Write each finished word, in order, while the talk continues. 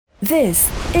This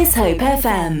is Hope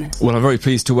FM. Well, I'm very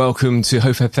pleased to welcome to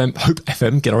Hope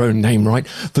FM, get our own name right,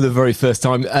 for the very first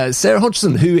time, Sarah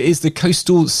Hodgson, who is the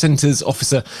Coastal Centres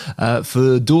Officer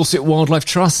for Dorset Wildlife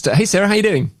Trust. Hey, Sarah, how you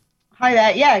doing? Hi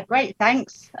there. Yeah, great.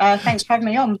 Thanks. Thanks for having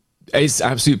me on. It's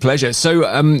an absolute pleasure. So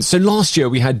last year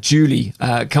we had Julie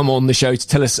come on the show to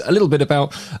tell us a little bit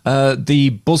about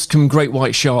the Boscombe great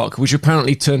white shark, which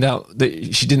apparently turned out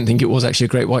that she didn't think it was actually a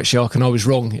great white shark, and I was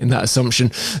wrong in that assumption.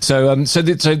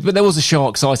 But there was a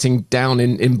shark sighting down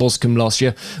in Boscombe last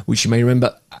year, which you may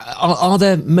remember. Are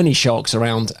there many sharks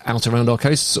out around our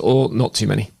coasts, or not too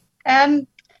many?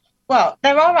 Well,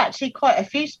 there are actually quite a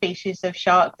few species of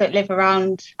shark that live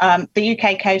around the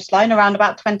UK coastline, around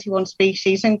about 21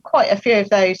 species, and quite a few of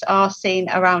those are seen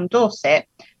around Dorset.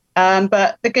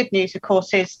 But the good news, of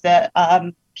course, is that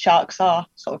sharks are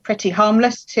sort of pretty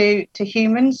harmless to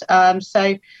humans.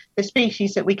 So the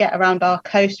species that we get around our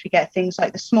coast, we get things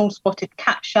like the small spotted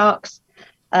cat sharks.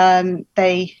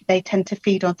 They tend to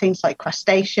feed on things like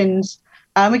crustaceans.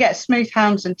 We get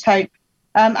smoothhounds and tope.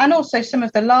 And also some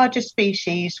of the larger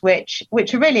species, which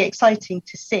are really exciting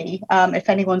to see, if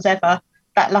anyone's ever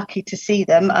that lucky to see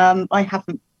them. I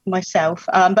haven't myself,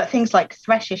 but things like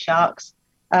thresher sharks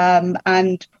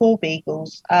and poor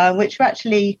beagles, which are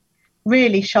actually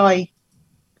really shy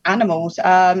animals.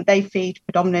 They feed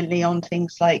predominantly on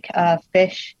things like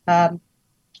fish.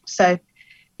 So,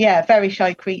 yeah, very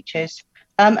shy creatures.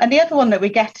 And the other one that we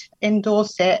get in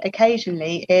Dorset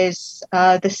occasionally is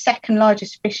the second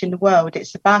largest fish in the world.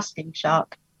 It's the basking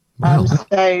shark. Wow.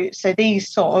 So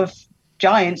these sort of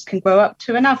giants can grow up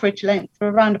to an average length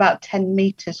of around about 10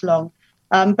 metres long.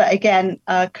 But again,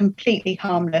 completely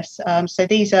harmless. So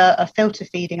these are filter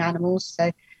feeding animals.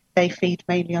 So they feed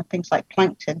mainly on things like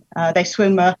plankton. They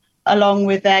swim along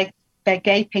with their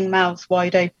gaping mouths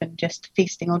wide open, just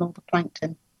feasting on all the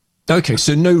plankton. Okay,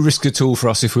 so no risk at all for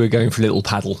us if we were going for a little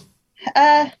paddle?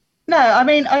 No, I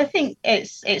mean, I think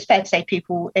it's fair to say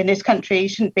people in this country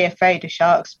shouldn't be afraid of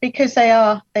sharks because they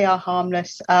are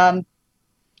harmless. I'd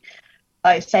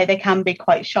say they can be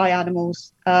quite shy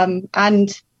animals.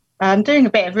 And doing a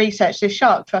bit of research, the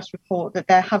Shark Trust report that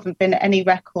there haven't been any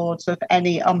records of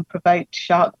any unprovoked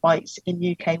shark bites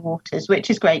in UK waters,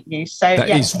 which is great news. So that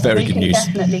is very good news.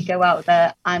 Definitely go out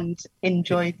there and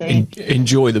enjoy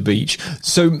the beach.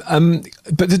 So,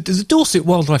 but the Dorset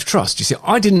Wildlife Trust, you see,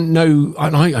 I didn't know,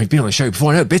 and I've been on the show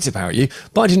before, I know a bit about you,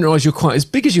 but I didn't realise you're quite as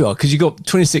big as you are, because you've got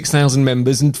 26,000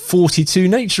 members and 42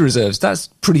 nature reserves. That's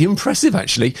pretty impressive,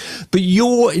 actually. But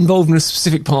you're involved in a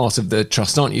specific part of the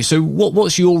trust, aren't you? So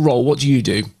what's your role? What do you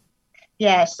do?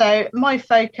 Yeah, so my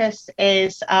focus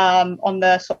is on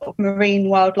the sort of marine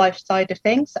wildlife side of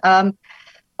things. As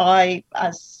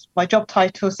my job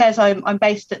title says, I'm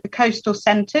based at the Coastal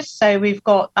Centres. So we've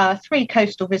got 3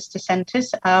 coastal visitor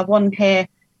centres, one here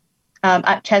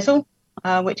at Chesil,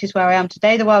 which is where I am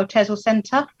today, the Wild Chesil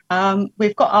Centre.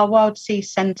 We've got our Wild Sea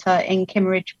Centre in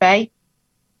Kimmeridge Bay.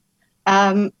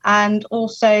 And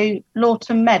also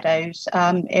Lawton Meadows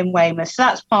in Weymouth. So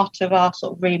that's part of our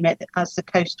sort of remit as the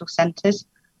coastal centres.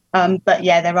 But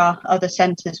yeah, there are other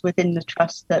centres within the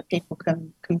trust that people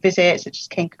can visit, such as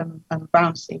Kinkham and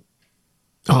Brownsea.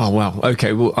 Oh, wow.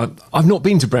 Okay. Well, I've not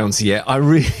been to Brownsea yet. I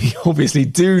really obviously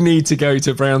do need to go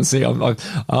to Brownsea.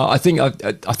 I think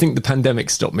the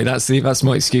pandemic stopped me. That's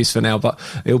my excuse for now, but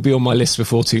it'll be on my list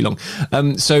before too long.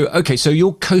 So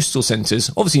your coastal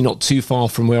centres, obviously not too far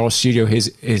from where our studio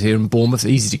is here in Bournemouth,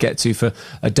 easy to get to for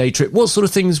a day trip. What sort of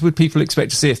things would people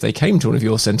expect to see if they came to one of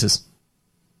your centres?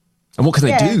 And what can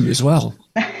they do as well?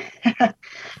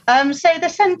 So the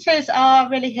centres are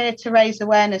really here to raise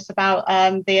awareness about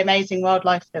the amazing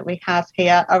wildlife that we have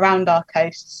here around our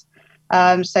coasts.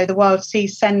 So the Wild Sea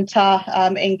Centre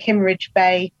in Kimmeridge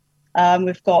Bay,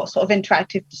 we've got sort of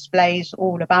interactive displays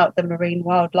all about the marine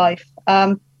wildlife,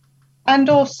 and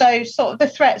also sort of the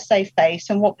threats they face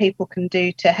and what people can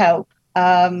do to help.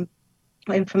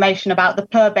 Information about the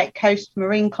Purbeck Coast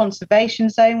Marine Conservation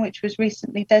Zone, which was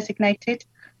recently designated.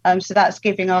 So that's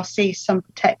giving our seas some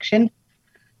protection.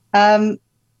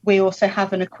 We also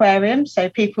have an aquarium, so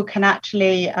people can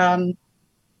actually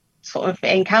sort of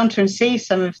encounter and see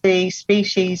some of the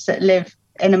species that live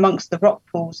in amongst the rock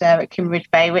pools there at Kimmeridge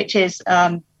Bay, which is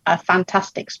a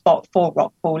fantastic spot for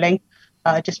rock pooling.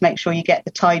 Just make sure you get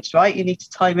the tides right. You need to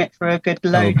time it for a good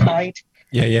low tide.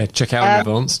 Yeah. Check out in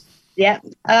advance. Yeah.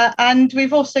 And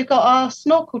we've also got our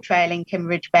snorkel trail in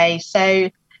Kimmeridge Bay. So,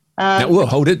 now,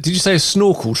 hold it. Did you say a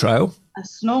snorkel trail? A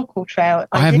snorkel trail.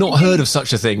 I have not heard of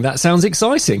such a thing. That sounds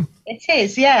exciting. It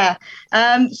is, yeah.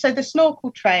 So the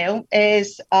snorkel trail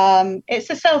is it's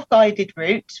a self-guided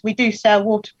route. We do sell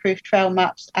waterproof trail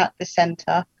maps at the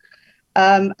centre.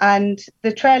 And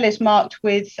the trail is marked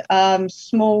with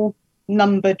small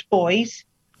numbered buoys.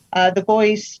 The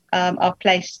buoys are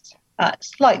placed at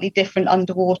slightly different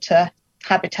underwater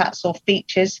habitats or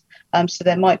features, so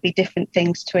there might be different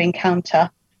things to encounter.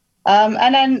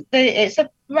 And then it's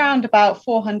around about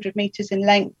 400 metres in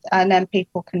length, and then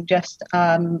people can just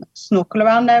snorkel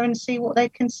around there and see what they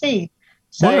can see.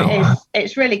 So wow.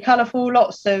 it's really colourful,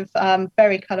 lots of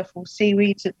very colourful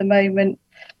seaweeds at the moment.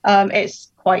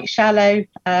 It's quite shallow,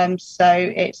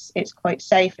 so it's quite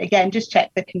safe. Again, just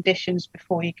check the conditions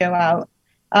before you go out.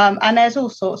 And there's all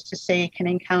sorts to see. You can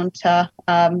encounter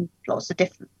lots of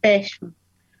different fish,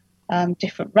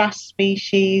 different wrasse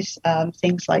species,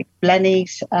 things like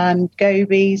blennies,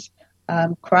 gobies,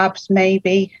 crabs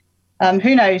maybe.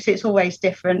 Who knows? It's always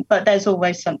different, but there's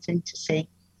always something to see.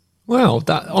 Well,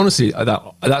 that honestly,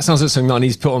 that sounds like something that I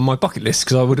need to put on my bucket list,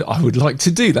 because I would like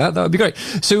to do that. That would be great.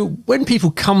 So when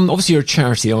people come, obviously you're a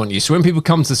charity, aren't you? So when people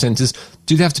come to the centres,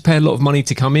 do they have to pay a lot of money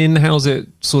to come in? How's it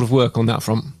sort of work on that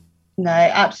front? No,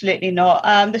 absolutely not.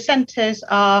 The centres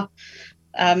are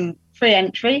free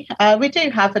entry. We do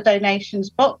have a donations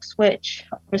box, which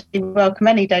obviously we welcome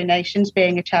any donations,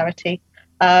 being a charity,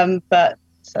 but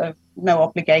so no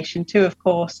obligation to, of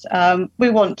course. We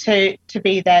want to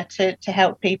be there to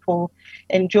help people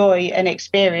enjoy and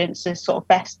experience the sort of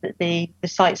best that the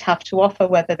sites have to offer,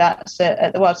 whether that's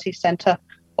at the Wild Sea Centre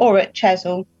or at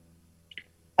Chesil.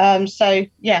 So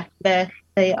yeah,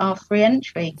 they are free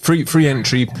entry. Free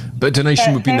entry, but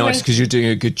donation would be nice because you're doing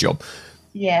a good job.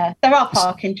 Yeah, there are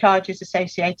parking charges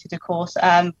associated, of course,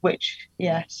 so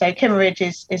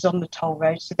Kimmeridge is on the toll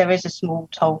road, so there is a small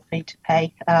toll fee to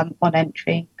pay on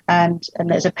entry, and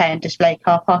there's a pay and display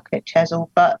car park at Chesil,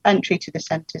 but entry to the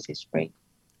centres is free.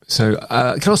 So can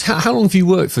I ask, how long have you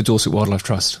worked for Dorset Wildlife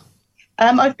Trust?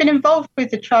 I've been involved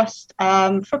with the Trust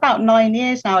for about 9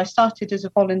 years now. I started as a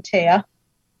volunteer.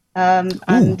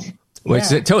 Wait,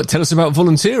 tell us about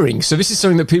volunteering. So this is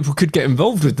something that people could get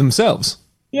involved with themselves.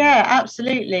 Yeah,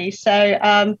 absolutely. So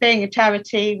being a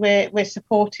charity, we're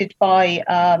supported by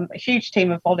a huge team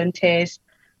of volunteers,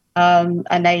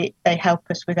 and they help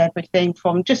us with everything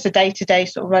from just the day-to-day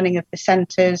sort of running of the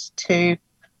centres to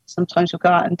sometimes we'll go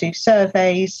out and do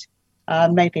surveys,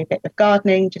 maybe a bit of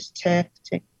gardening just to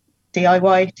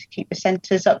DIY to keep the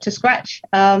centres up to scratch.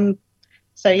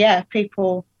 So yeah,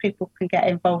 people can get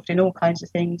involved in all kinds of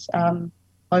things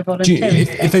by volunteering.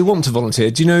 If they want to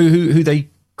volunteer, do you know who they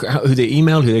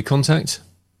email, who they contact?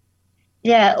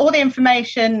 Yeah, all the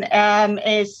information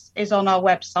is on our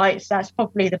website, so that's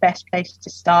probably the best place to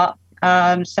start.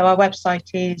 So our website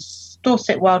is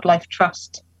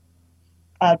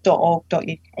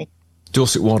dorsetwildlifetrust.org.uk.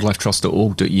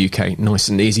 dorsetwildlifetrust.org.uk, nice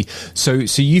and easy. So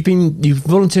you've been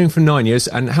volunteering for 9 years,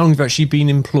 and how long have you actually been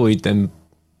employed then?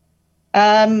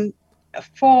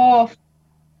 For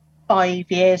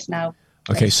 5 years now.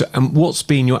 Okay, so what's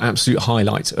been your absolute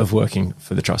highlight of working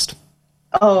for the Trust?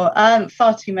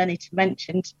 Far too many to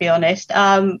mention, to be honest.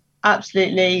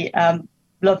 Absolutely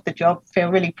love the job, feel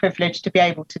really privileged to be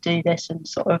able to do this and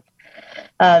sort of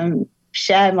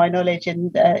share my knowledge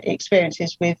and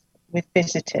experiences with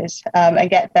visitors and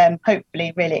get them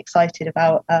hopefully really excited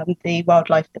about the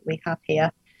wildlife that we have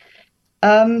here.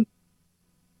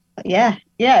 Yeah,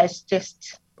 it's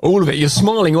just... All of it. You're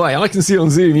smiling away. I can see on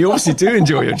Zoom. You obviously do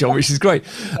enjoy your job, which is great.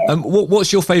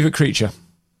 What's your favourite creature?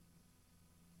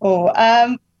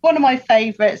 One of my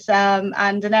favourites and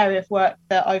an area of work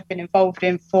that I've been involved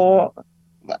in for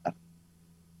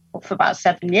about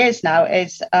 7 years now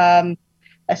is a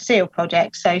seal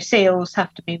project. So seals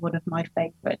have to be one of my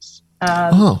favourites.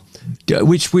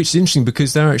 Which is interesting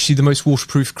because they're actually the most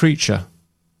waterproof creature.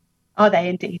 Are they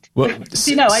indeed? Well, I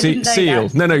didn't know seal.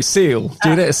 That. No, seal.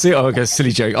 Do it a seal. Oh, okay,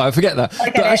 silly joke. I forget that.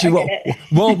 But actually,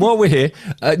 while we're here,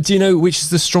 do you know which is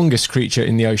the strongest creature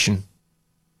in the ocean?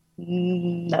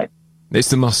 No. It's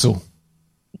the mussel.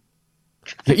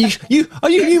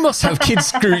 You must have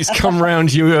kids' groups come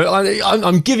around you.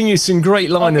 I'm giving you some great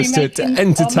liners to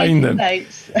entertain them.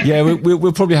 Yeah,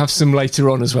 we'll probably have some later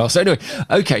on as well. So anyway,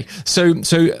 okay. So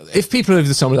if people over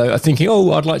the summer though are thinking,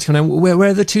 I'd like to come down. Where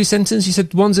are the two centres? You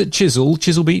said one's at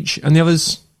Chesil Beach, and the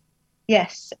others.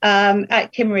 Yes,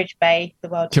 at Kimmeridge Bay, the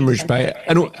Wild Kimmeridge Bay,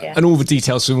 and all the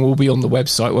details from them will be on the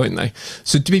website, won't they?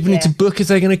 So do people need to book if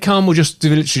they're going to come, or do they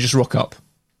literally just rock up?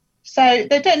 So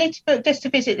they don't need to book just to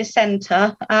visit the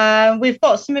centre. We've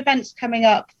got some events coming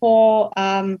up for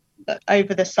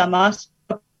over the summer,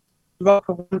 rock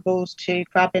rambles to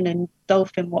crabbing and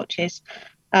dolphin watches.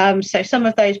 So some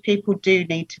of those people do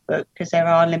need to book because there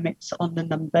are limits on the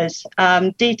numbers.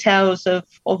 Details of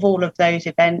all of those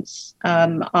events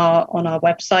are on our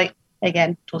website.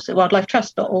 Again,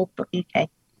 dorsetwildlifetrust.org.uk.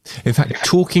 In fact,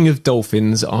 talking of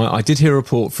dolphins, I did hear a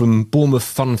report from Bournemouth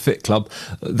Fun Fit Club.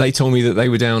 They told me that they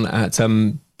were down at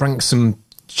Branksome.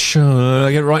 I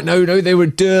get it right? No, they were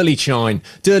at Durleychine,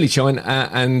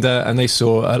 and they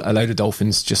saw a load of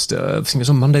dolphins just, I think it was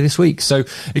on Monday this week. So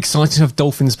excited to have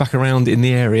dolphins back around in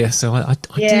the area. So I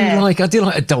do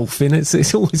like a dolphin.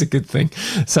 It's always a good thing.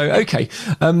 So, okay.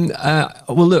 Well,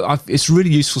 look, it's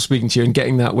really useful speaking to you and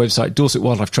getting that website,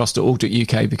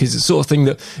 dorsetwildlifetrust.org.uk, because it's the sort of thing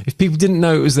that if people didn't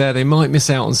know it was there, they might miss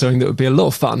out on something that would be a lot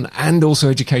of fun and also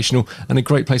educational and a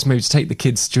great place maybe to take the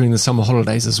kids during the summer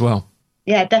holidays as well.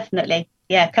 Yeah, definitely.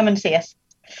 Yeah, come and see us.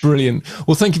 Brilliant.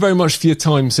 Well, thank you very much for your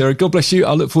time, Sarah. God bless you.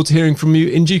 I look forward to hearing from you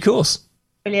in due course.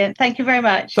 Brilliant. Thank you very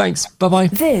much. Thanks. Bye-bye.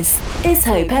 This is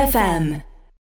Hope FM.